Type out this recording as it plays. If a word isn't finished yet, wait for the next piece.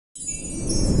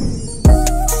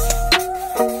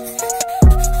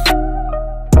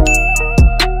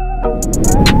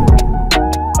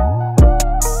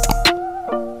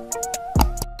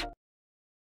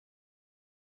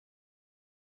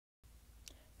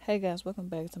Hey guys, welcome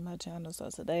back to my channel. So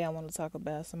today I want to talk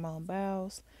about Simone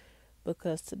Biles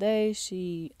because today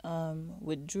she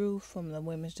withdrew from the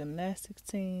women's gymnastics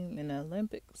team in the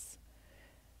Olympics,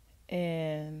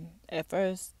 and at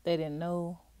first they didn't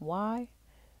know why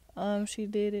she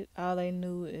did it. All they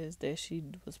knew is that she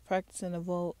was practicing a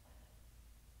vault,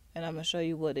 and I'm gonna show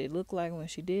you what it looked like when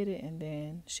she did it, and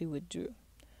then she withdrew.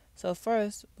 So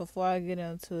first, before I get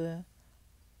into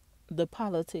the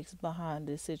politics behind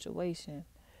this situation,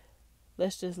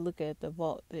 let's just look at the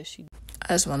vault that she.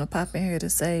 I just want to pop in here to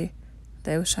say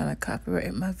they was trying to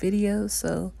copyright my video,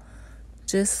 so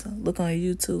just look on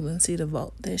YouTube and see the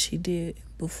vault that she did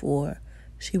before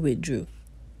she withdrew.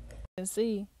 And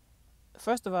see,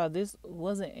 first of all, this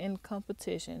wasn't in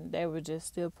competition. They were just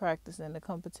still practicing. The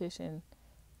competition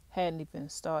hadn't even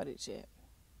started yet.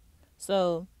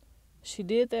 So she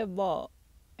did that vault,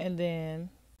 and then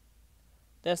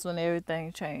that's when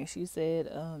everything changed. She said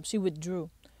she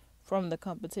withdrew from the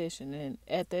competition, and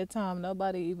at that time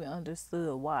nobody even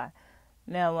understood why.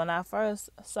 Now when I first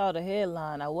saw the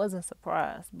headline, I wasn't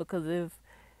surprised, because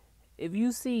if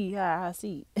you see how I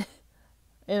see it,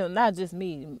 and not just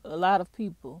me, a lot of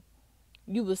people,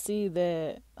 you would see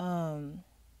that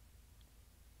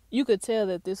you could tell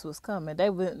that this was coming. They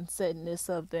weren't setting this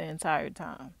up the entire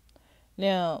time.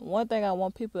 Now, one thing I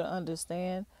want people to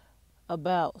understand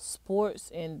about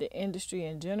sports and the industry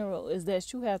in general is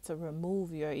that you have to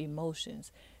remove your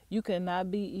emotions. You cannot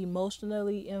be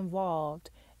emotionally involved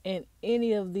in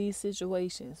any of these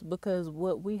situations, because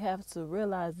what we have to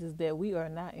realize is that we are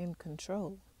not in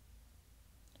control.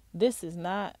 This is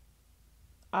not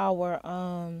our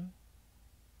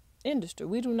industry.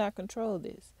 We do not control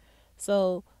this.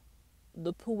 So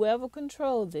the whoever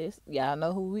controls this, y'all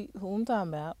know who I'm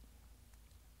talking about.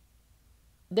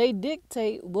 They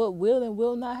dictate what will and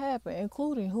will not happen,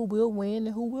 including who will win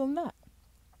and who will not.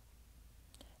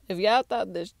 If y'all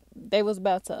thought that they was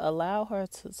about to allow her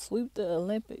to sweep the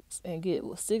Olympics and get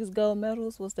 6 gold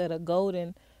medals, was that a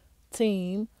golden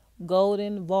team,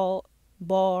 golden vault,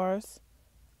 bars,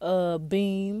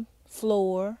 beam,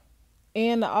 floor,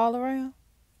 and the all around?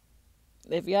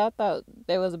 If y'all thought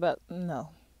they was about,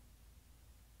 no.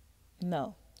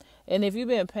 And if you've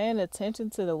been paying attention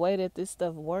to the way that this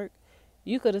stuff worked,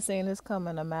 you could have seen this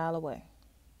coming a mile away.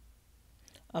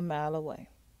 A mile away.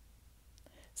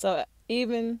 So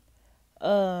even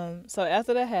so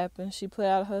after that happened, she put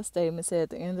out her statement, said at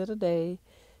the end of the day,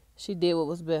 she did what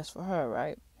was best for her,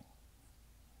 right?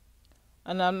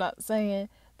 And I'm not saying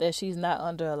that she's not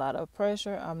under a lot of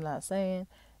pressure. I'm not saying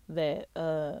that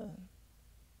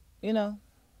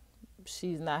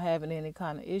she's not having any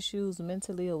kind of issues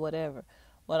mentally or whatever.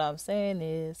 What I'm saying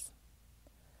is,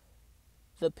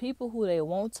 the people who they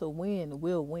want to win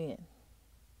will win.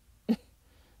 It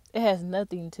has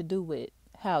nothing to do with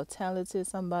how talented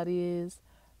somebody is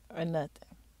or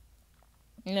nothing.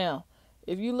 Now,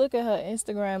 if you look at her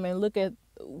Instagram and look at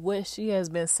what she has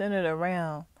been centered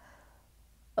around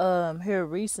here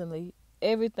recently,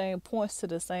 everything points to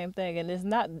the same thing. And it's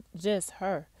not just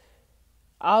her.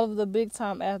 All of the big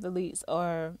time athletes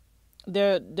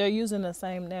they're using the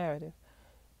same narrative.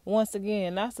 Once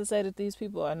again, not to say that these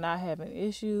people are not having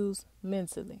issues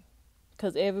mentally,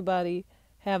 because everybody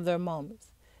have their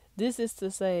moments. This is to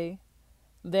say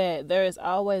that there is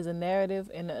always a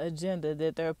narrative and an agenda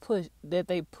that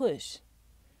they push.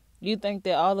 You think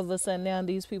that all of a sudden now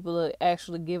these people are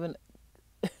actually giving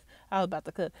I was about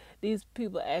to cut. These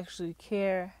people actually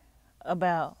care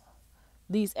about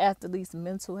these athletes'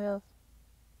 mental health?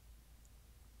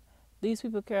 These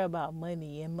people care about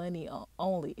money and money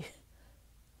only.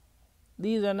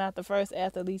 These are not the first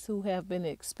athletes who have been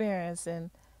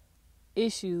experiencing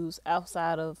issues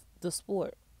outside of the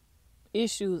sport,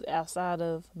 issues outside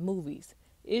of movies,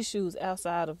 issues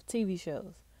outside of TV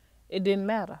shows. It didn't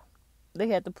matter. They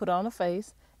had to put on a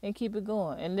face and keep it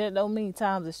going. And that don't mean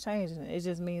times is changing. It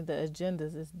just means the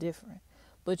agendas is different.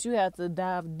 But you have to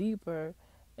dive deeper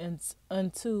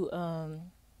into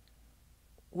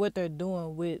what they're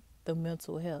doing with the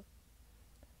mental health.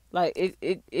 Like,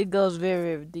 it goes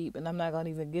very, very deep, and I'm not going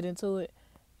to even get into it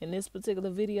in this particular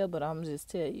video, but I'm just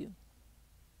tell you.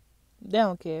 They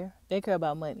don't care. They care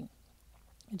about money.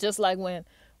 Just like when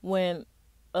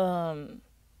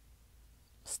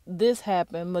this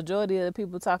happened, majority of the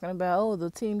people talking about, oh, the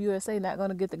Team USA not going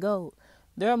to get the gold.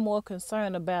 They're more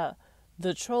concerned about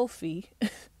the trophy,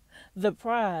 the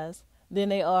prize, than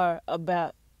they are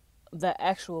about the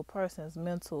actual person's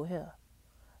mental health.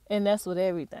 And that's with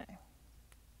everything.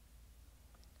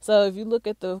 So if you look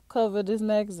at the cover of this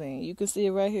magazine, you can see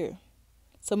it right here.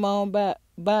 Simone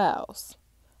Biles,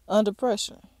 Under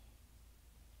Pressure.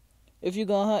 If you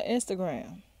go on her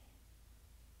Instagram,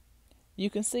 You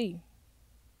can see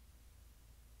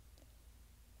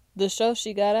the show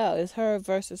she got out is her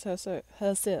versus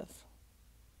herself.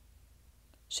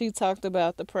 She talked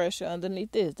about the pressure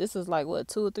underneath this. This was like, what,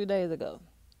 2 or 3 days ago.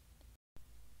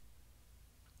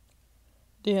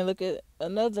 Then look at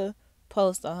another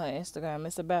post on her Instagram.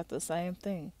 It's about the same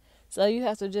thing. So you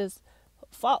have to just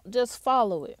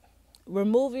follow it.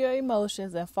 Remove your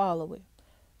emotions and follow it.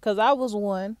 Because I was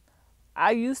one.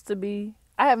 I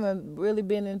haven't really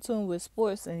been in tune with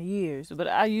sports in years, but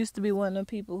I used to be one of them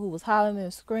people who was hollering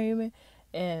and screaming.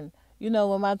 And,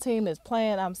 when my team is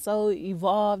playing, I'm so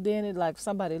evolved in it. Like, if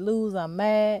somebody lose, I'm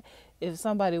mad. If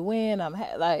somebody win,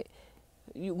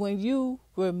 when you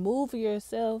remove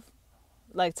yourself,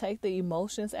 like, take the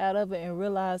emotions out of it and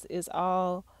realize it's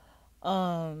all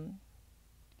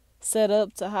set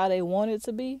up to how they want it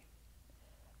to be,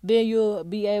 then you'll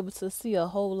be able to see a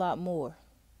whole lot more.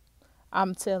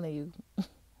 I'm telling you.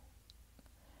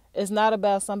 It's not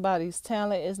about somebody's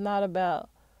talent. It's not about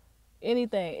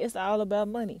anything. It's all about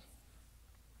money.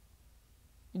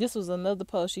 This was another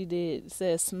post she did. It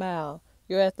says, smile,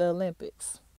 you're at the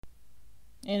Olympics.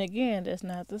 And again, that's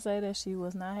not to say that she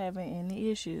was not having any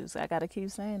issues. I got to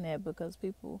keep saying that because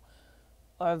people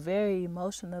are very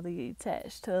emotionally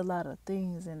attached to a lot of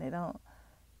things, and they don't.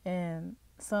 And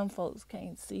some folks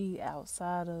can't see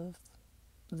outside of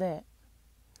that.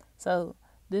 So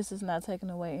this is not taking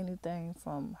away anything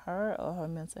from her or her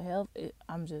mental health.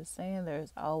 I'm just saying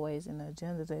there's always an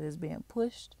agenda that is being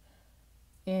pushed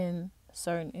in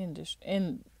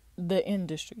the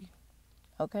industry.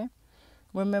 Okay?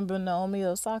 Remember, Naomi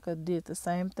Osaka did the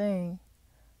same thing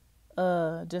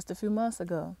just a few months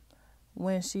ago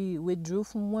when she withdrew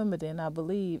from Wimbledon, I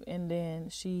believe, and then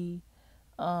she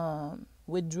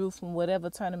withdrew from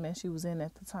whatever tournament she was in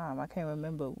at the time. I can't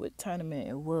remember what tournament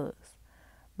it was.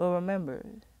 But remember,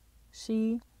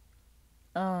 she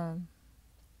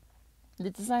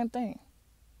did the same thing.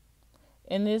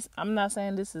 And I'm not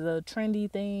saying this is a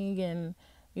trendy thing, and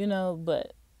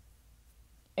and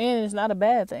it's not a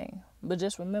bad thing. But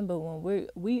just remember, when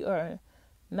we are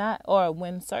not, or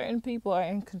when certain people are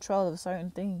in control of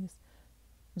certain things,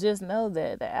 just know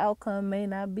that the outcome may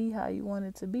not be how you want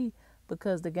it to be,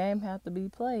 because the game has to be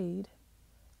played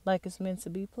like it's meant to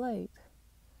be played.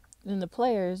 And the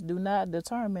players do not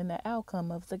determine the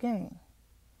outcome of the game.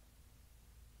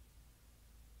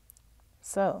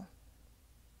 So,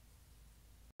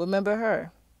 remember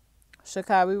her,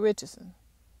 Sha'Carri Richardson.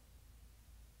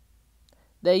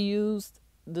 They used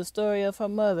the story of her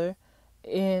mother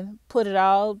and put it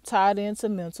all tied into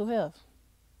mental health.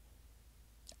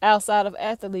 Outside of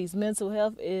athletes, mental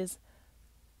health is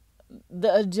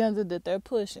the agenda that they're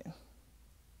pushing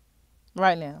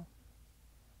right now.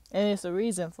 And it's a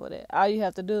reason for that. All you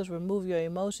have to do is remove your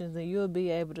emotions and you'll be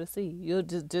able to see. You'll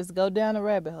just go down a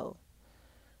rabbit hole.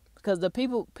 Because the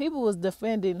people was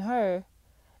defending her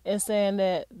and saying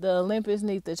that the Olympics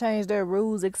need to change their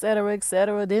rules, etc.,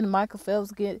 etc. Then Michael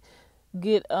Phelps get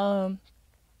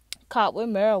caught with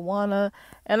marijuana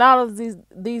and all of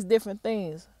these different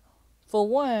things. For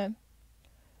one,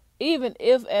 even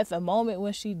if at the moment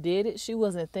when she did it, she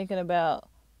wasn't thinking about,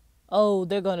 oh,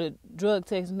 they're going to drug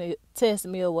test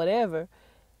me or whatever.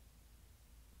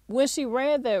 When she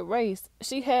ran that race,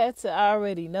 she had to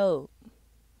already know.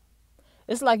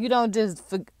 It's like you don't just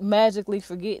magically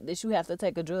forget that you have to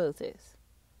take a drug test.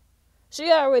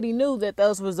 She already knew that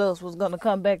those results was going to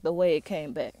come back the way it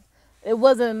came back. It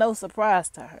wasn't no surprise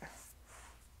to her.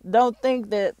 Don't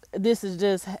think that this is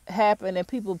just happening and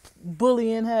people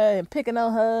bullying her and picking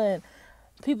on her and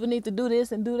people need to do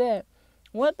this and do that.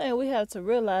 One thing we have to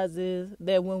realize is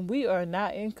that when we are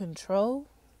not in control,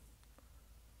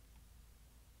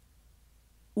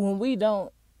 when we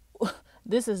don't,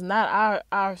 this is not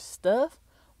our stuff,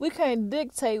 we can't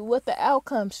dictate what the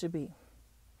outcome should be.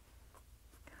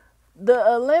 The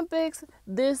Olympics,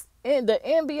 the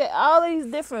NBA, all these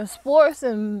different sports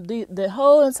and the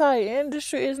whole entire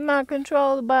industry is not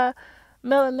controlled by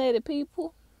melanated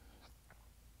people.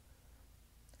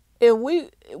 If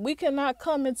we cannot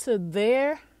come into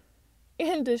their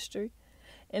industry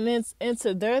and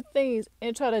into their things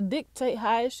and try to dictate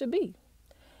how it should be.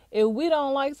 If we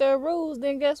don't like their rules,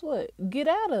 then guess what? Get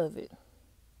out of it.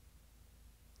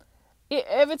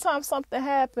 Every time something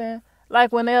happens,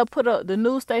 like when they'll the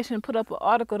news station put up an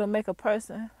article to make a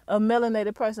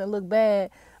melanated person look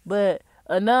bad, but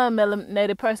a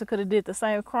non-melanated person could have did the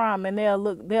same crime, and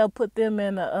they'll put them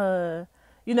in their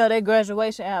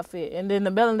graduation outfit, and then the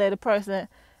melanated person,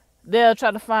 they'll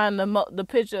try to find the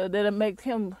picture that'll make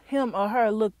him or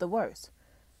her look the worst.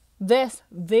 That's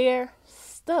their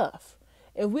stuff.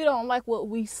 If we don't like what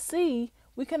we see,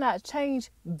 We cannot change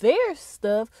their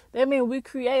stuff. That means we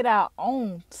create our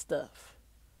own stuff.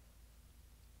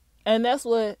 And that's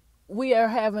what we are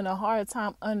having a hard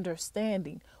time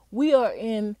understanding. We are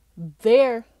in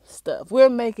their stuff. We're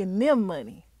making them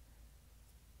money.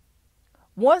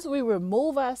 Once we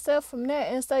remove ourselves from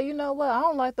that and say, you know what, I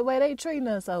don't like the way they treating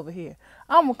us over here.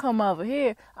 I'm going to come over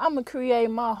here. I'm going to create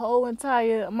my own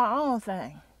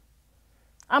thing.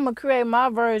 I'm going to create my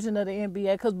version of the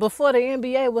NBA. Because before the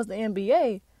NBA was the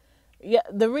NBA, yeah,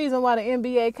 the reason why the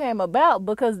NBA came about,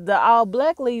 because the All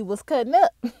Black League was cutting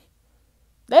up.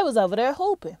 They was over there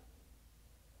hooping.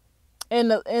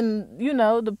 And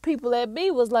the people at B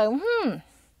was like,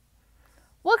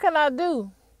 what can I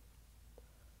do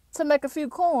to make a few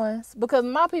coins? Because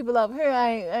my people up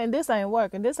here this ain't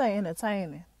working. This ain't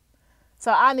entertaining.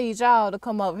 So I need y'all to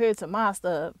come over here to my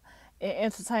stuff and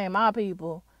entertain my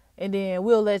people. And then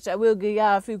we'll give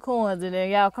y'all a few coins, and then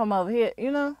y'all come over here,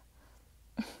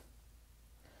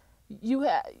 You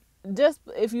have just,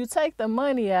 if you take the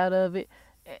money out of it,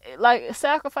 like,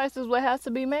 sacrifices will have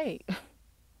to be made.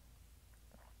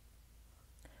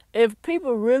 If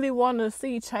people really want to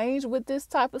see change with this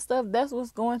type of stuff, that's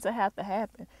what's going to have to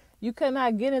happen. You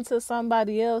cannot get into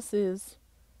somebody else's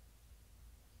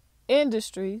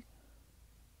industry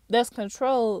that's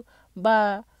controlled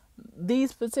by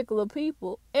these particular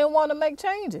people and want to make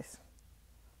changes.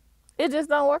 It just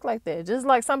don't work like that. Just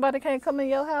like somebody can't come in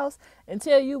your house and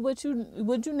tell you what you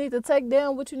need to take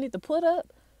down, what you need to put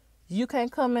up. You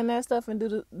can't come in that stuff and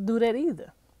do that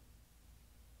either.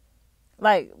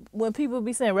 Like, when people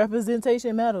be saying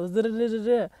representation matters,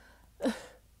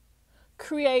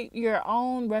 create your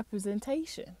own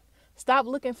representation. Stop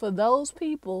looking for those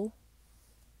people.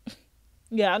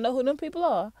 Yeah, I know who them people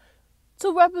are.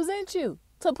 To represent you.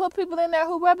 To put people in there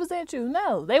who represent you.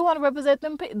 No, they want to represent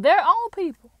their own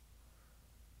people.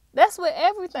 That's with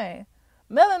everything.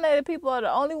 Melanated people are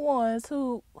the only ones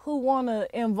who want to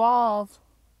involve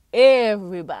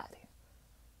everybody.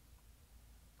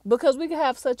 Because we can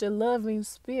have such a loving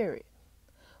spirit.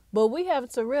 But we have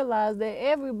to realize that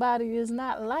everybody is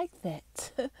not like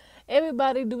that.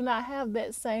 Everybody do not have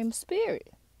that same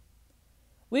spirit.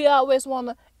 We always want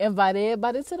to invite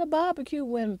everybody to the barbecue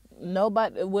when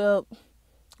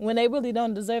they really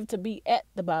don't deserve to be at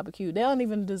the barbecue. They don't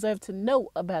even deserve to know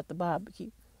about the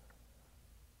barbecue.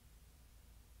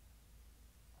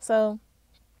 So,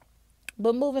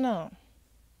 but moving on.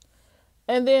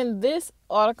 And then this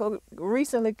article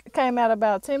recently came out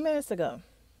about 10 minutes ago.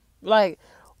 Like,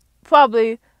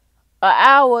 probably an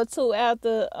hour or two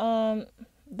after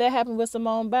that happened with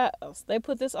Simone Biles. They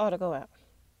put this article out.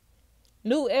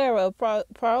 New era of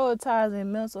prioritizing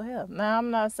mental health. Now, I'm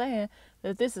not saying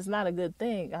that this is not a good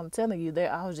thing. I'm telling you,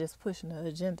 I was just pushing the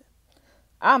agenda.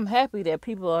 I'm happy that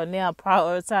people are now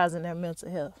prioritizing their mental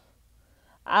health.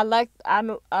 I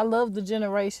love the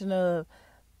generation of,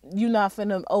 you not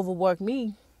finna overwork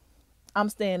me. I'm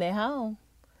staying at home.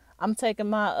 I'm taking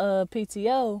my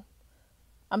PTO.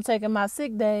 I'm taking my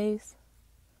sick days.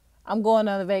 I'm going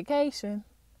on a vacation.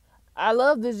 I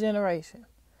love this generation.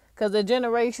 Because the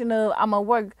generation of, I'm going to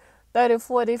work 30,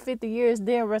 40, 50 years,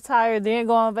 then retire, then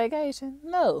go on vacation.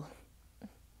 No.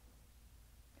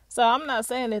 So I'm not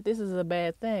saying that this is a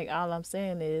bad thing. All I'm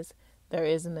saying is there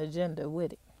is an agenda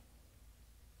with it.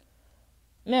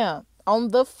 Now, on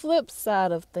the flip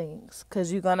side of things,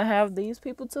 because you're going to have these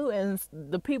people too, and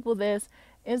the people that's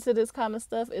into this kind of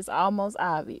stuff is almost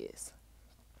obvious.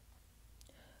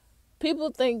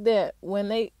 People think that when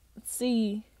they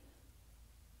see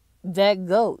that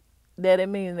GOAT, that it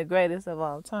means the greatest of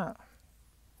all time.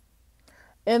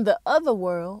 In the other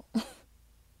world,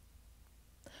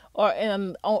 I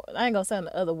ain't going to say in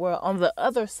the other world, on the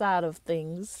other side of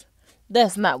things,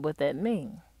 that's not what that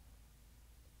means.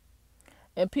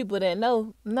 And people that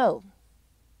know.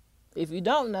 If you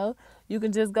don't know, you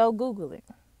can just go Google it.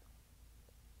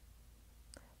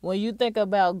 When you think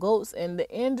about GOATs in the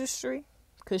industry,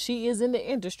 because she is in the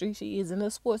industry, she is in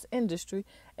the sports industry,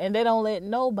 and they don't let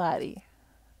nobody,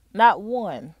 not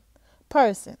one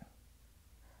person,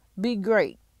 be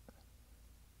great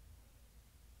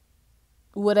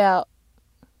without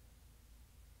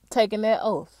taking that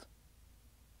oath.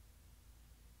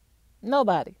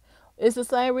 Nobody. It's the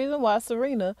same reason why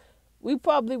Serena, we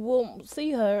probably won't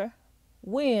see her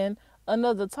win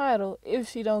another title if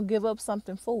she don't give up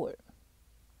something for it.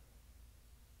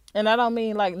 And I don't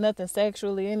mean like nothing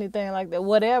sexually, anything like that.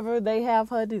 Whatever they have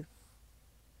her do.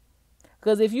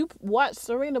 Because if you watch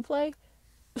Serena play,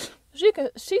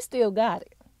 she still got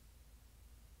it.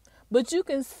 But you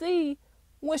can see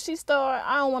when she start,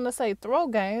 I don't want to say throw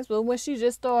games, but when she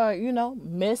just start,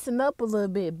 messing up a little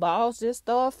bit, balls just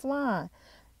start flying.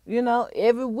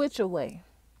 every which way.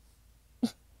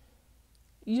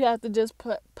 You have to just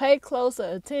pay closer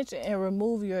attention and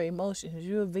remove your emotions.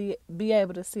 You'll be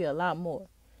able to see a lot more.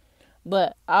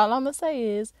 But all I'm going to say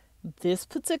is this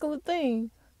particular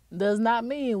thing does not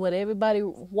mean what everybody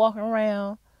walking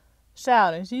around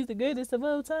shouting. She's the greatest of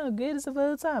all time, greatest of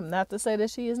all time. Not to say that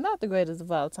she is not the greatest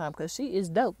of all time, because she is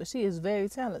dope and she is very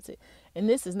talented. And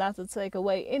this is not to take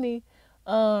away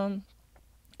um,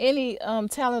 any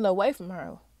talent away from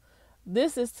her.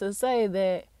 This is to say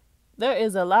that there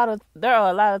are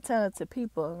a lot of talented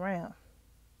people around.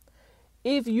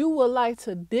 If you would like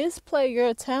to display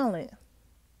your talent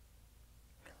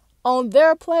on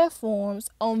their platforms,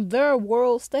 on their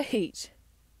world stage,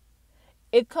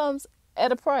 it comes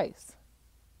at a price.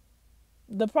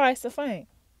 The price of fame.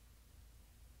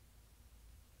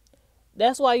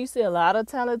 That's why you see a lot of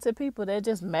talented people that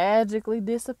just magically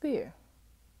disappear.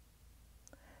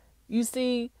 You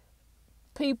see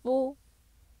people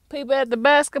at the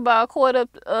basketball court up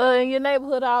in your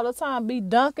neighborhood all the time be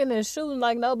dunking and shooting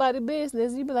like nobody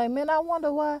business. You be like, man, I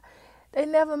wonder why they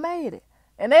never made it.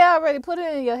 And they already put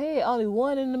it in your head, only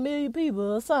 1 in a million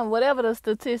people or something, whatever the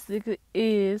statistic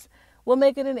is, will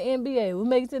make it in the NBA, will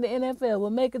make it to the NFL,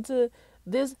 will make it to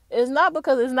this. It's not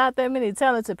because it's not that many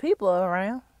talented people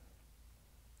around.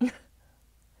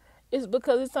 It's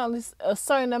because it's only a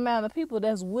certain amount of people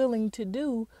that's willing to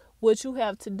do what you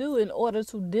have to do in order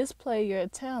to display your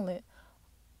talent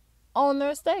on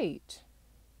their stage.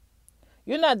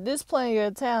 You're not displaying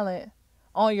your talent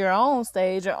on your own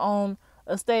stage or on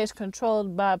a stage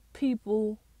controlled by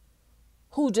people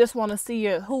who just want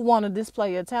to who want to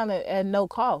display your talent at no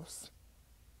cost.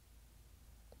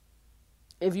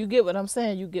 If you get what I'm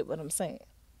saying, you get what I'm saying.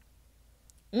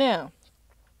 Now,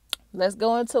 let's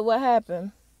go into what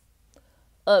happened.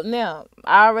 Now,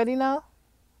 I already know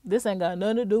this ain't got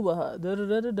nothing to do with her. Da, da,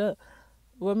 da, da, da.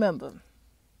 Remember,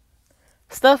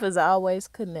 stuff is always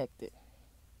connected.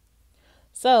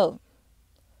 So,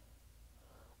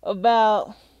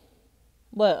 about,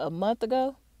 a month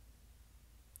ago?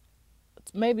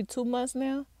 Maybe 2 months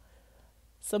now?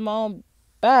 Simone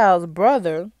Biles'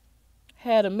 brother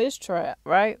had a mistrial,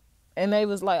 right? And they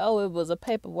was like, oh, it was a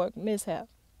paperwork mishap,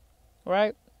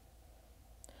 right?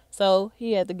 So,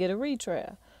 he had to get a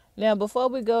retrial. Now, before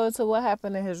we go into what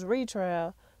happened in his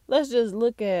retrial, let's just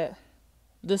look at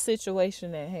the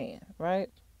situation at hand, right?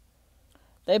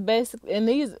 They basically, and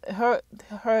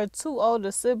her 2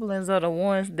 older siblings are the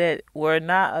ones that were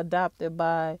not adopted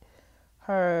by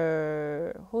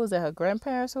her, who was that, her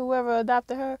grandparents, whoever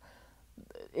adopted her.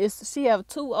 She have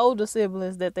 2 older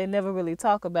siblings that they never really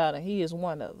talk about, and he is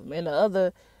one of them. And the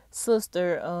other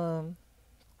sister,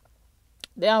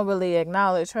 they don't really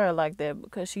acknowledge her like that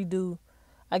because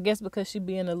I guess because she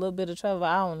be in a little bit of trouble.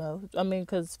 I don't know. I mean,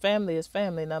 because family is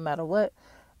family no matter what.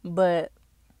 But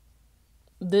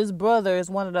this brother is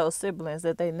one of those siblings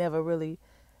that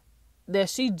that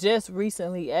she just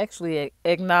recently actually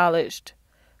acknowledged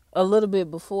a little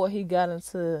bit before he got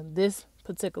into this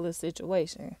particular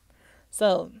situation.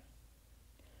 So,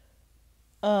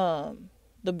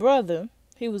 the brother,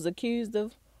 he was accused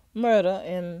of murder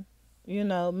and,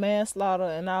 manslaughter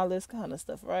and all this kind of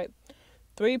stuff, right?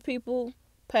 3 people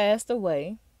passed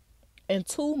away and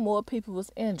 2 more people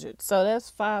was injured. So that's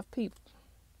 5 people,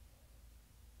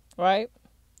 right?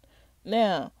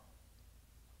 Now,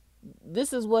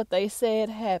 this is what they said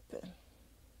happened.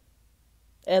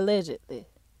 Allegedly.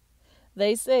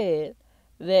 They said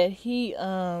that he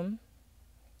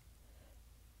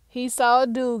saw a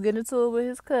dude get into it with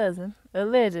his cousin,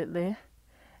 allegedly.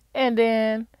 And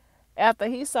then after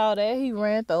he saw that, he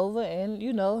ran over and,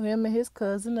 him and his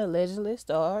cousin allegedly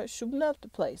started shooting up the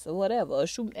place or whatever, or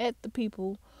shooting at the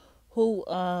people who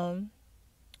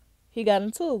he got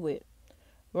into it with,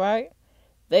 right?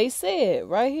 They said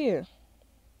right here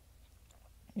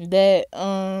that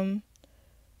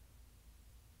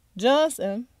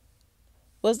Johnson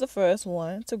was the first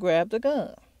one to grab the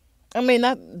gun. I mean,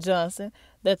 not Johnson,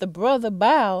 that the brother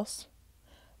Biles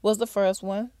was the first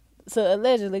one to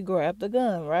allegedly grab the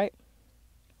gun, right?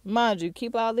 Mind you,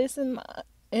 keep all this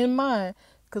in mind,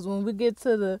 because when we get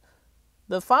to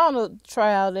the final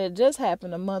trial that just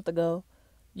happened a month ago,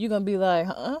 you're going to be like,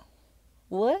 huh?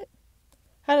 What?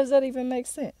 How does that even make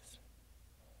sense?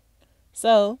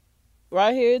 So,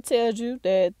 right here it tells you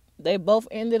that they both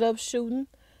ended up shooting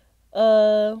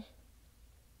one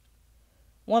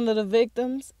of the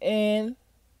victims, and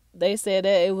they said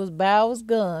that it was Biles'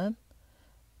 gun,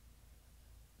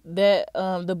 that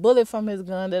the bullet from his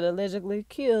gun that allegedly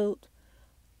killed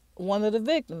one of the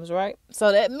victims, right?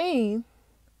 So that means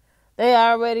they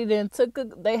already then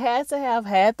they had to have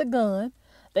had the gun.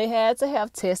 They had to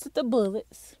have tested the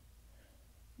bullets.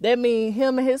 That means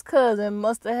him and his cousin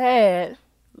must have had,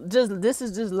 this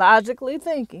is just logically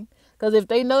thinking, because if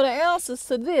they know the answers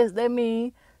to this, that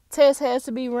means test has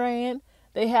to be ran.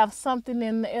 They have something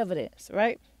in the evidence,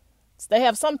 right? So they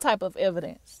have some type of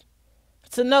evidence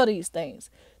to know these things.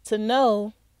 To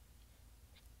know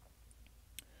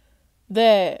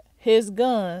that his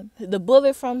gun, the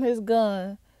bullet from his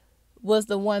gun, was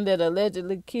the one that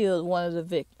allegedly killed one of the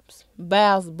victims.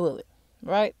 Biles' bullet,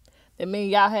 right? That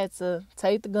means y'all had to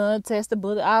take the gun, test the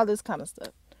bullet, all this kind of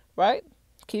stuff, right?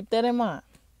 Keep that in mind.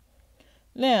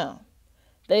 Now,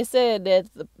 they said that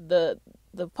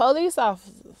the police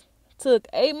officers took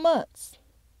 8 months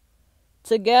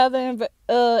to gather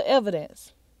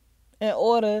evidence in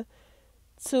order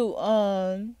to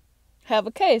have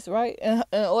a case, right?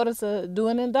 In order to do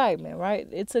an indictment, right?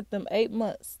 It took them 8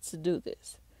 months to do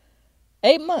this.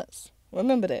 8 months.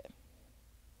 Remember that.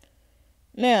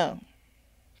 Now,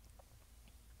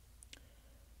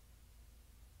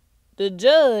 the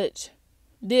judge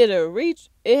did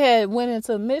it had went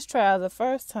into mistrial the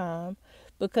first time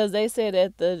because they said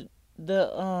that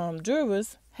the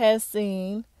jurors had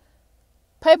seen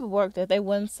paperwork that they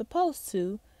wasn't supposed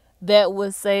to, that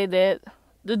would say that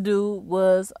the dude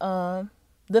was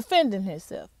defending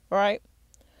himself, right?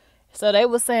 So they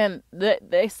were saying that,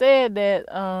 they said that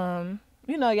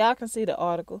y'all can see the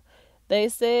article. They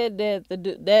said that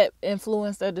that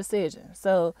influenced their decision.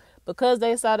 So because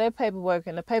they saw that paperwork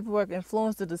and the paperwork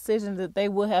influenced the decision that they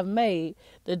would have made,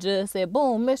 the judge said,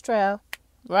 boom, mistrial,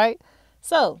 right?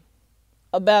 So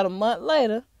about a month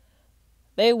later,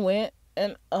 they went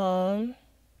and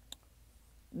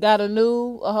got a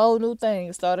whole new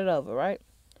thing, started over, right?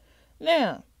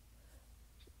 Now,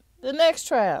 the next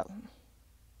trial,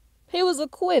 he was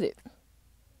acquitted.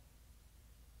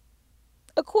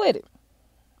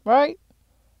 Right?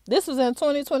 This was in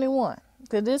 2021,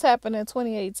 because this happened in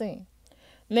 2018.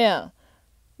 Now,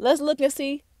 let's look and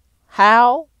see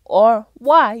how or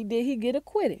why did he get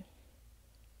acquitted.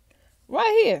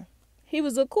 Right here, he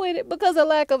was acquitted because of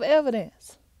lack of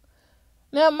evidence.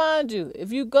 Now, mind you,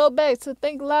 if you go back to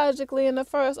think logically in the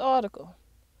first article,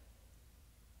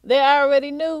 they already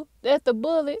knew that the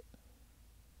bullet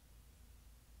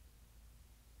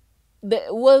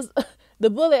that was the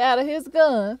bullet out of his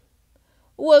gun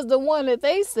was the one that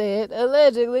they said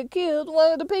allegedly killed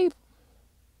one of the people.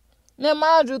 Now,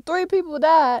 mind you, 3 people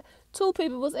died, 2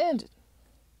 people was injured.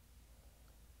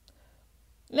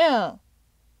 Now,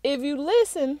 if you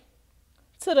listen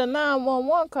to the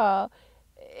 911 call,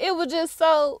 it was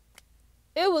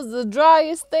the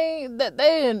driest thing that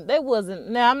they wasn't.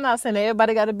 Now, I'm not saying that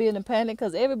everybody got to be in a panic,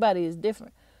 because everybody is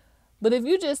different. But if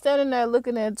you just standing there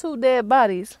looking at 2 dead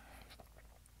bodies,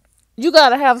 you got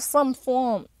to have some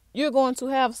form. You're going to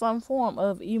have some form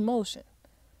of emotion.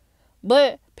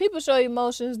 But people show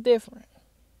emotions different.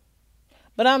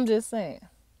 But I'm just saying.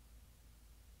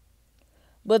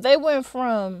 But they went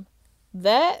from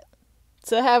that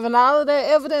to having all of that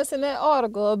evidence in that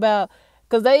article about,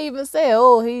 because they even said,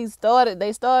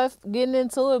 they started getting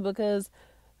into it because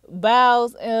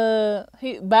Biles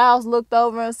looked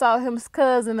over and saw his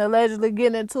cousin allegedly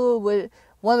getting into it with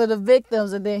one of the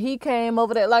victims, and then he came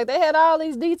over there. Like, they had all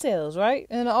these details, right,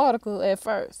 in the article at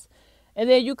first. And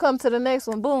then you come to the next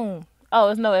one, boom. Oh,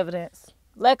 there's no evidence.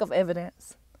 Lack of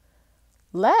evidence.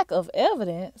 Lack of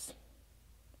evidence?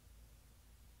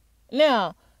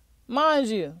 Now, mind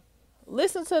you,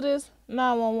 listen to this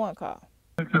 911 call.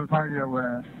 It's a party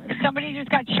where somebody just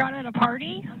got shot at a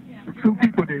party? 2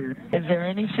 people did. Is there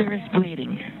any serious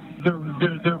bleeding?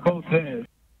 They're both dead.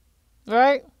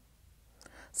 Right?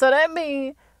 So that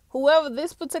means whoever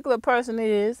this particular person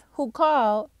is who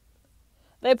called,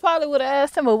 they probably would have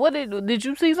asked him, well, what did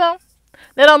you see something?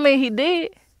 That don't mean he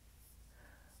did.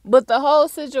 But the whole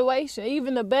situation,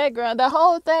 even the background, the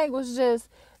whole thing was just,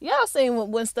 y'all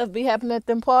seen when stuff be happening at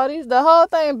them parties, the whole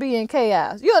thing be in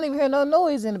chaos. You don't even hear no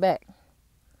noise in the back.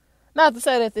 Not to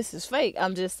say that this is fake.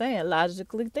 I'm just saying,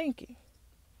 logically thinking.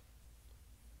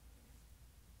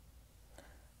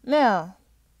 Now,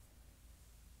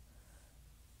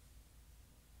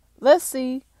 let's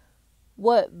see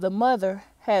what the mother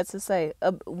had to say.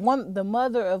 The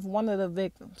mother of one of the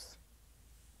victims.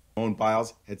 Simone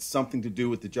Biles had something to do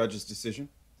with the judge's decision?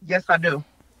 Yes, I do.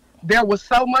 There was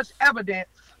so much evidence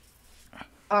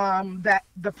that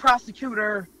the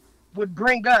prosecutor would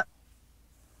bring up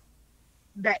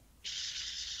that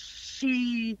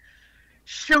she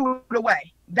shooed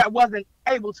away, that wasn't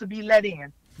able to be let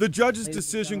in. The judge's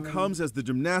decision comes as the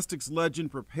gymnastics legend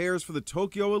prepares for the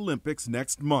Tokyo Olympics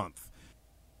next month.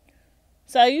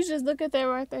 So you just look at that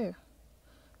right there.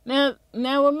 Now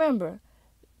remember,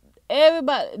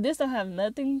 everybody, this don't have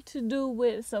nothing to do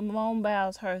with Simone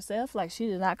Biles herself. Like, she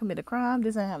did not commit a crime.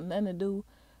 This don't have nothing to do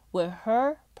with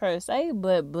her per se,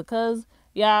 but because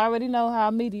y'all already know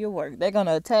how media work, they're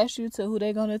gonna attach you to who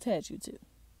they're gonna attach you to,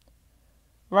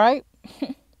 right?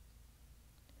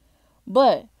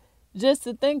 But just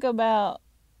to think about,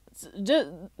 just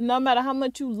no matter how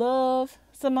much you love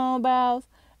Simone Biles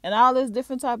and all this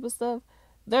different type of stuff,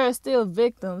 there are still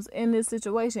victims in this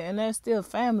situation, and there's still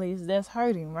families that's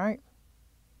hurting, right?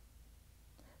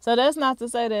 So that's not to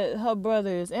say that her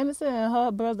brother is innocent and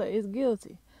her brother is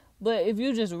guilty. But if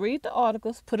you just read the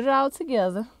articles, put it all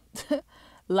together,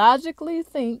 logically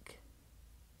think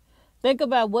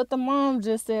about what the mom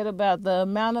just said about the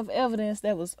amount of evidence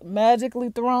that was magically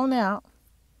thrown out,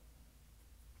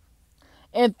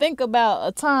 and think about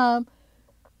a time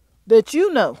that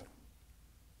you know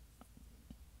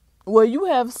where you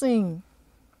have seen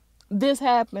this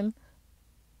happen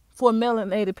for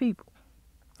melanated people.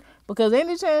 Because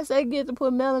any chance they get to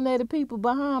put melanated people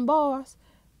behind bars,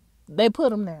 they put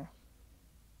them there.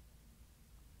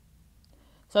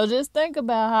 So just think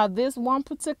about how this one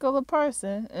particular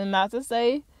person, and not to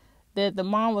say that the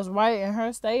mom was right in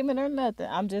her statement or nothing,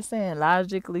 I'm just saying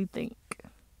logically think.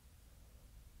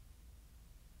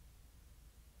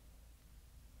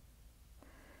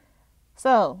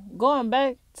 So, going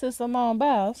back to Simone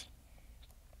Biles,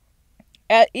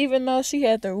 even though she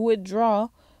had to withdraw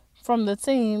from the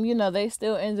team, they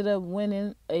still ended up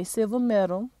winning a silver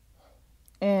medal.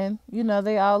 And,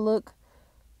 they all look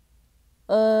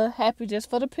happy just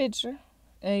for the picture.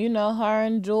 And, her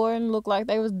and Jordan looked like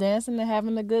they was dancing and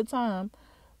having a good time.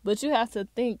 But you have to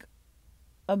think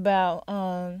about,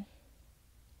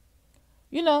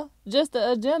 just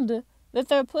the agenda that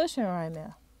they're pushing right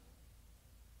now.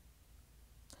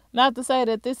 Not to say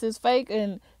that this is fake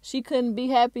and she couldn't be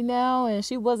happy now and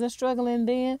she wasn't struggling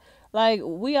then. Like,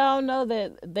 we all know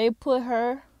that they put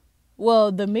her,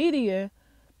 the media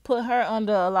put her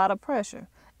under a lot of pressure.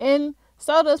 And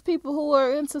so does people who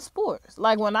are into sports.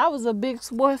 Like, when I was a big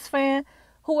sports fan,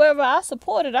 whoever I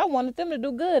supported, I wanted them to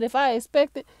do good. If I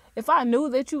knew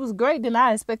that you was great, then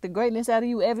I expected greatness out of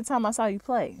you every time I saw you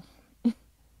play.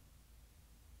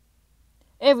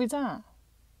 Every time.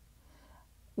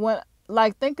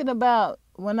 Thinking about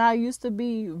when I used to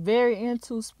be very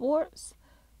into sports,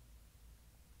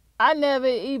 I never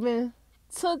even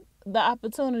took the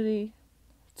opportunity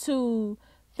to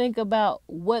think about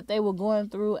what they were going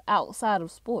through outside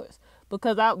of sports,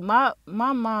 because my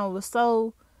mind was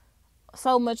so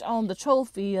much on the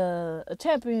trophy, a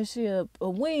championship, a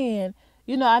win.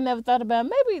 I never thought about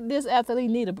maybe this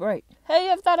athlete need a break. Have you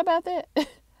ever thought about that?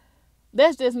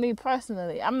 That's just me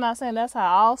personally. I'm not saying that's how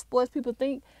all sports people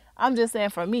think. I'm just saying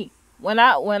for me, when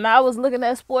I was looking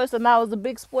at sports and I was a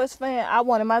big sports fan, I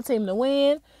wanted my team to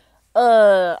win.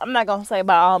 I'm not gonna say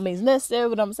by all means necessary,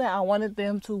 but I'm saying I wanted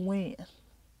them to win,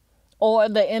 or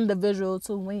the individual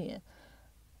to win.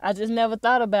 I just never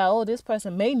thought about, this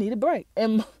person may need a break.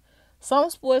 And some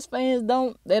sports fans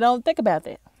don't think about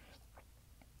that.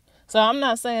 So I'm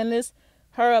not saying this,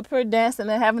 her up here dancing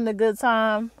and having a good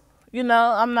time.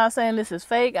 I'm not saying this is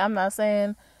fake. I'm not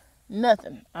saying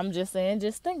nothing. I'm just saying,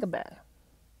 just think about it.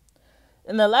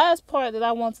 And the last part that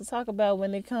I want to talk about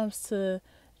when it comes to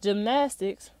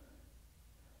gymnastics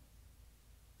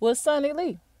was Sonny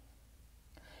Lee.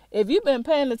 If you've been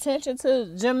paying attention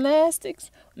to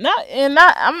gymnastics, I'm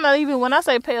not even, when I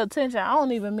say pay attention, I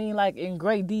don't even mean like in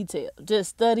great detail. Just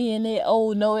studying it,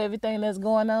 know everything that's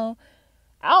going on.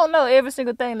 I don't know every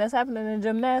single thing that's happening in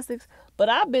gymnastics, but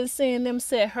I've been seeing them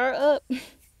set her up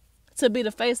to be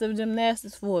the face of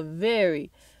gymnastics for a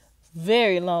very,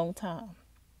 very long time.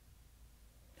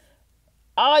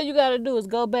 All you got to do is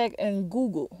go back and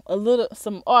Google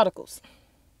some articles.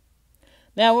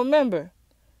 Now remember,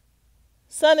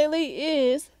 Sonny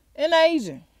Lee is an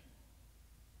Asian.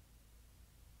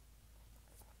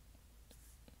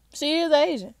 She is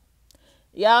Asian.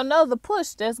 Y'all know the push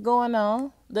that's going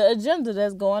on, the agenda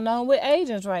that's going on with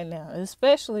Asians right now,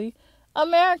 especially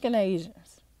American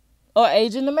Asians or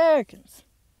Asian Americans.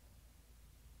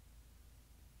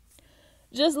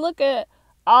 Just look at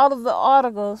all of the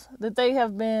articles that they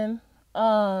have been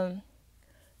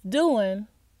doing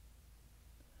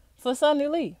for Sonny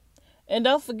Lee. And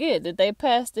don't forget that they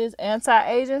passed this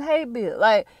anti-Asian hate bill.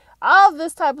 Like, all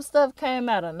this type of stuff came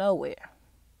out of nowhere.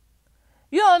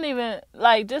 You don't even,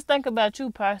 just think about you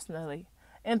personally.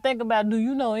 And think about, do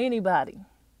you know anybody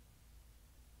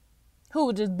who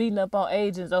was just beating up on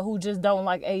Asians or who just don't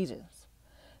like Asians?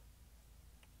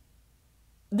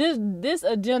 This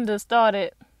agenda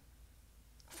started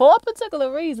for a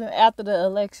particular reason after the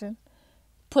election.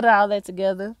 Put all that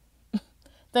together.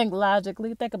 Think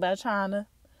logically. Think about China.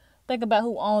 Think about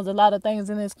who owns a lot of things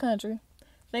in this country.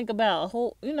 Think about a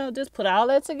whole, just put all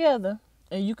that together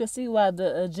and you can see why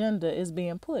the agenda is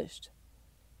being pushed.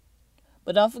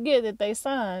 But don't forget that they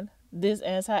signed this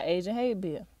anti-Asian hate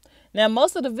bill. Now,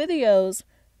 most of the videos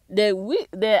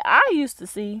that I used to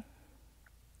see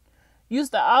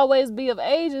used to always be of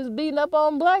Asians beating up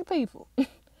on black people.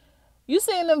 You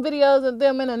seen them videos of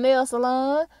them in a nail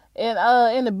salon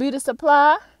and in the beauty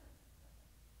supply?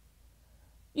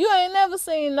 You ain't never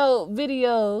seen no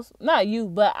videos, not you,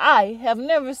 but I have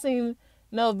never seen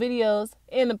no videos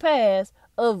in the past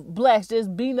of blacks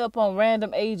just beating up on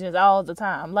random Asians all the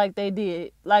time, like they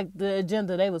did, like the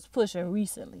agenda they was pushing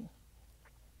recently.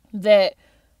 That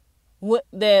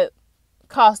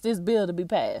caused this bill to be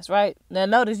passed, right? Now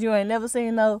notice you ain't never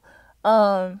seen no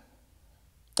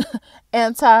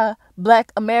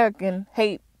anti-black American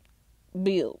hate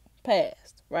bill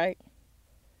passed, right?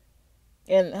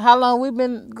 And how long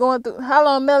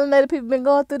melanated people been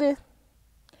going through this?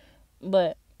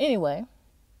 But anyway,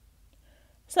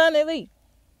 Sonny Lee,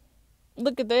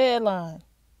 look at the headline.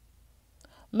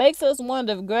 Makes us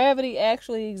wonder if gravity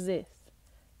actually exists.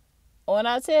 When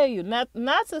I tell you, not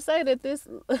to say that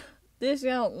this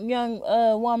young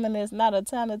woman is not a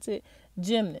talented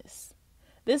gymnast.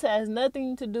 This has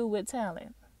nothing to do with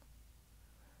talent.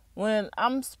 When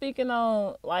I'm speaking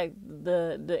on like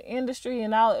the industry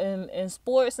and all in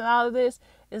sports and all of this,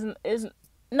 is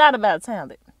not about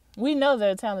talent. We know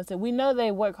they're talented. We know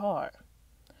they work hard.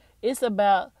 It's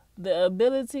about the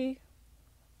ability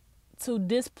to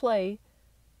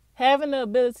having the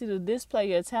ability to display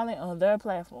your talent on their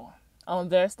platform, on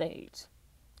their stage.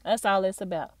 That's all it's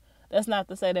about. That's not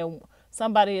to say that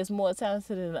somebody is more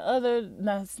talented than the other.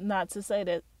 Not to say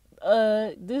that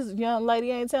this young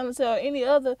lady ain't talented or any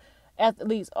other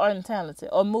athletes aren't talented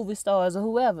or movie stars or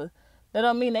whoever. That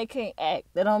don't mean they can't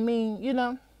act. That don't mean,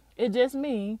 it just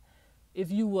means if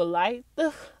you would like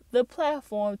the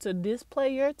platform to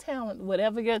display your talent,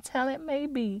 whatever your talent may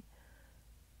be,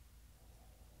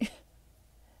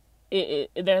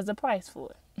 there's a price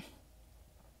for it.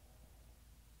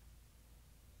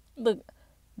 Look,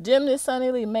 gymnast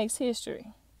Sonny Lee makes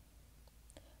history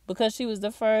because she was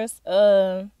the first.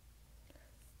 I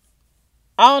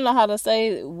don't know how to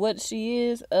say what she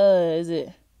is. Is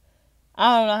it?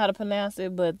 I don't know how to pronounce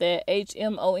it, but that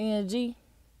HMONG,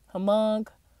 Hamong.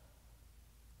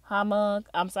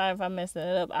 I'm sorry if I'm messing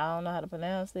it up. I don't know how to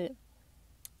pronounce it.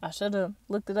 I should have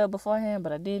looked it up beforehand,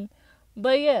 but I didn't.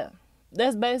 But yeah,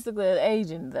 that's basically an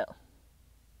Asian though.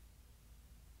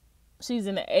 She's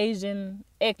in the Asian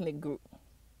ethnic group.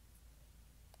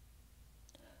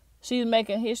 She's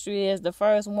making history as the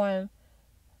first one,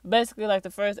 basically like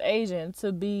the first Asian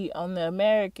to be on the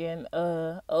American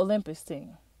Olympics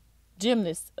team.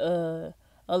 Gymnast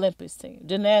Olympics team.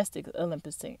 Gymnastics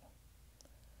Olympics team.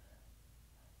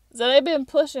 So they've been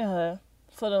pushing her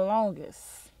for the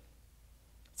longest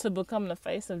to become the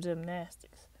face of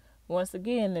gymnastics. Once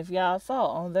again, if y'all saw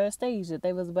on their stage that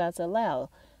they was about to allow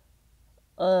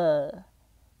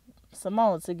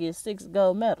Simone to get 6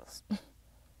 gold medals.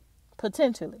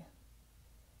 Potentially.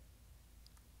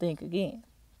 Think again.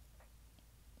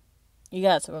 You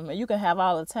got to remember, you can have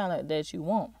all the talent that you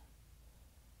want,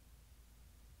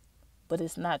 but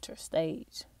it's not your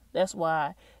stage. That's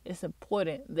why it's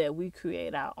important that we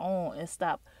create our own and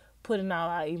stop putting all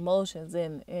our emotions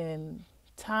and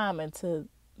time into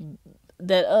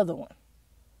that other one.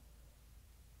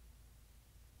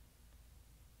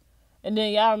 And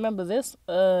then y'all remember this,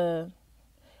 I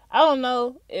don't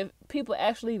know if people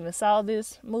actually even saw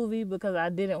this movie because I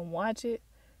didn't watch it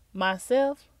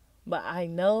myself, but I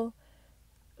know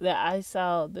that I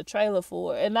saw the trailer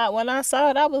for it. And when I saw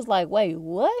it, I was like, wait,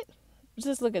 what?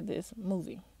 Just look at this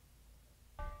movie.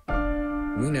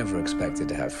 We never expected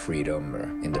to have freedom or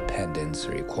independence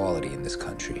or equality in this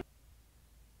country.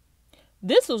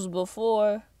 This was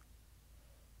before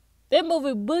that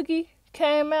movie Boogie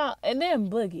came out, and then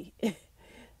Boogie.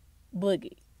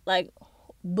 Like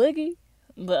Boogie,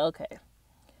 but okay.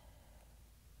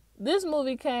 This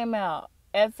movie came out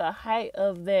at the height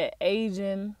of that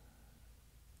Asian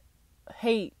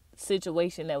hate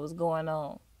situation that was going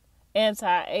on.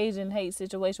 Anti-Asian hate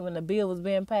situation when the bill was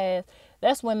being passed.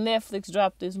 That's when Netflix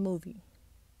dropped this movie.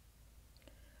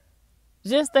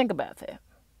 Just think about that.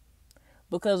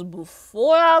 Because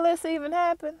before all this even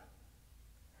happened,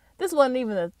 this wasn't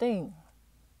even a thing.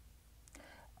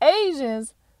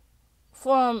 Asians,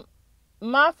 from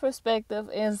my perspective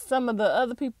and some of the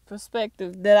other people's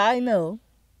perspective that I know,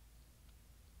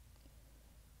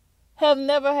 have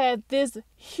never had this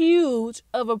huge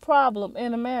of a problem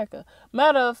in America.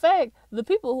 Matter of fact, the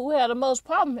people who had the most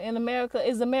problem in America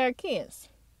is Americans.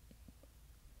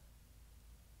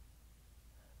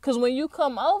 Because when you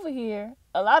come over here,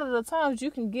 a lot of the times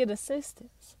you can get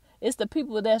assistance. It's the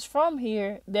people that's from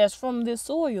here, that's from this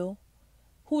soil,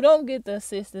 who don't get the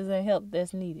assistance and help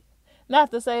that's needed.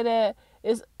 Not to say that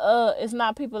it's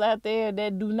not people out there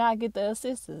that do not get the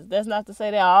assistance. That's not to say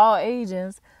that all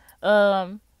Asians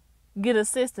get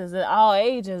assistance and all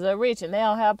Asians are rich and they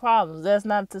don't have problems. That's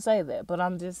not to say that, but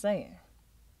I'm just saying.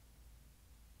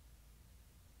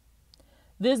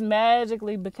 This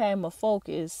magically became a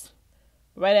focus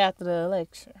right after the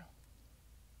election.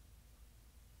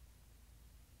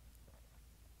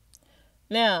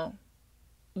 Now,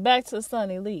 back to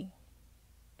Sunny Lee.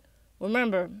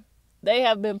 Remember, they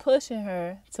have been pushing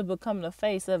her to become the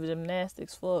face of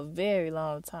gymnastics for a very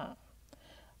long time.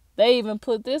 They even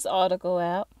put this article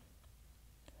out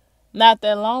not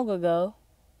that long ago,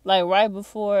 like right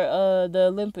before the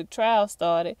Olympic trials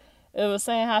started. It was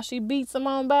saying how she beat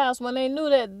Simone Biles when they knew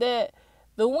that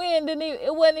the win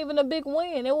it wasn't even a big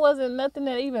win. It wasn't nothing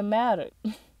that even mattered.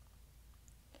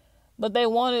 But they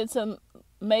wanted to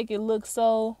make it look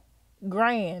so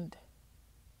grand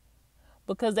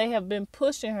because they have been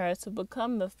pushing her to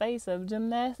become the face of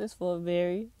gymnastics for a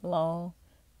very long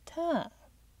time.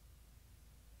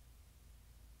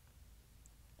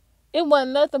 It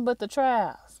wasn't nothing but the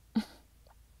trials.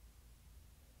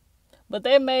 But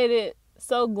they made it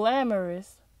so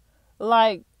glamorous,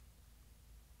 like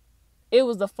it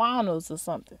was the finals or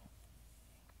something.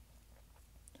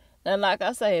 And like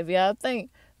I say, if y'all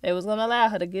think they was going to allow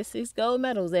her to get 6 gold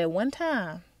medals at one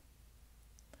time,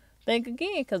 think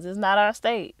again, because it's not our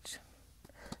stage.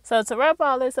 So to wrap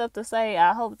all this up to say,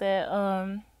 I hope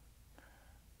that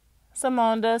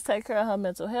Simone does take care of her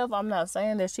mental health. I'm not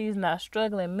saying that she's not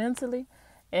struggling mentally.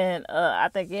 And I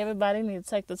think everybody needs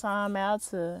to take the time out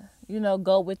to,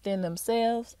 go within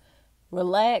themselves,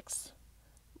 relax,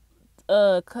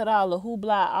 cut all the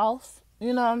hoopla off.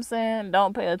 You know what I'm saying?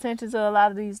 Don't pay attention to a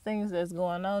lot of these things that's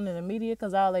going on in the media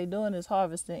because all they doing is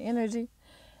harvesting energy.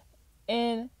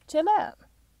 And chill out.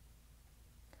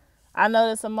 I know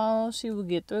that Simone, she will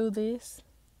get through this.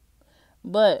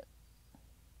 But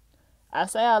I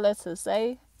say all that to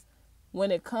say,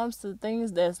 when it comes to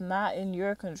things that's not in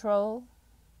your control,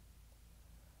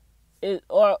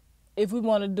 or if we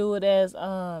want to do it as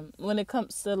when it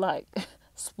comes to like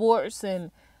sports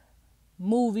and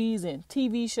movies and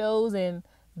TV shows and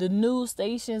the news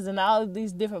stations and all of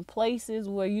these different places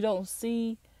where you don't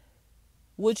see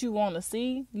what you want to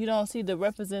see, you don't see the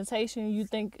representation you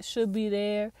think should be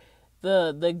there,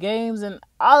 the games and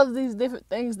all of these different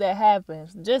things that happen,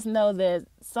 just know that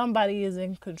somebody is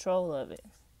in control of it,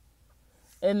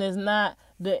 and it's not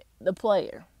the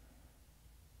player.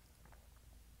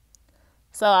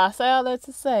 So I say all that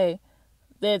to say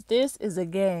that this is a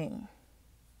game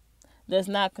that's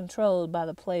not controlled by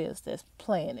the players that's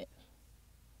playing it.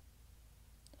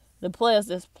 The players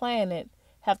that's playing it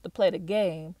have to play the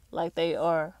game like they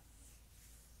are,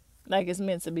 like it's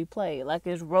meant to be played, like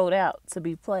it's wrote out to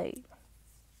be played.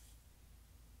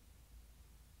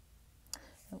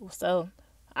 So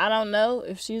I don't know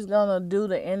if she's gonna do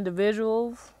the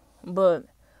individuals, but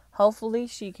hopefully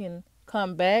she can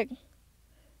come back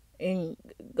and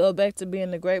go back to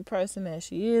being the great person that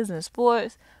she is in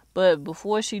sports. But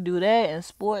before she do that in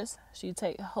sports,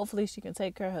 hopefully she can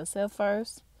take care of herself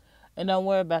first and don't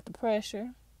worry about the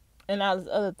pressure and all these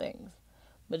other things.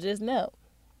 But just know,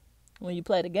 when you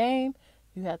play the game,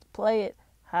 you have to play it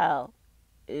how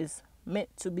it's meant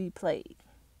to be played.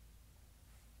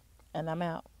 And I'm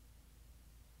out.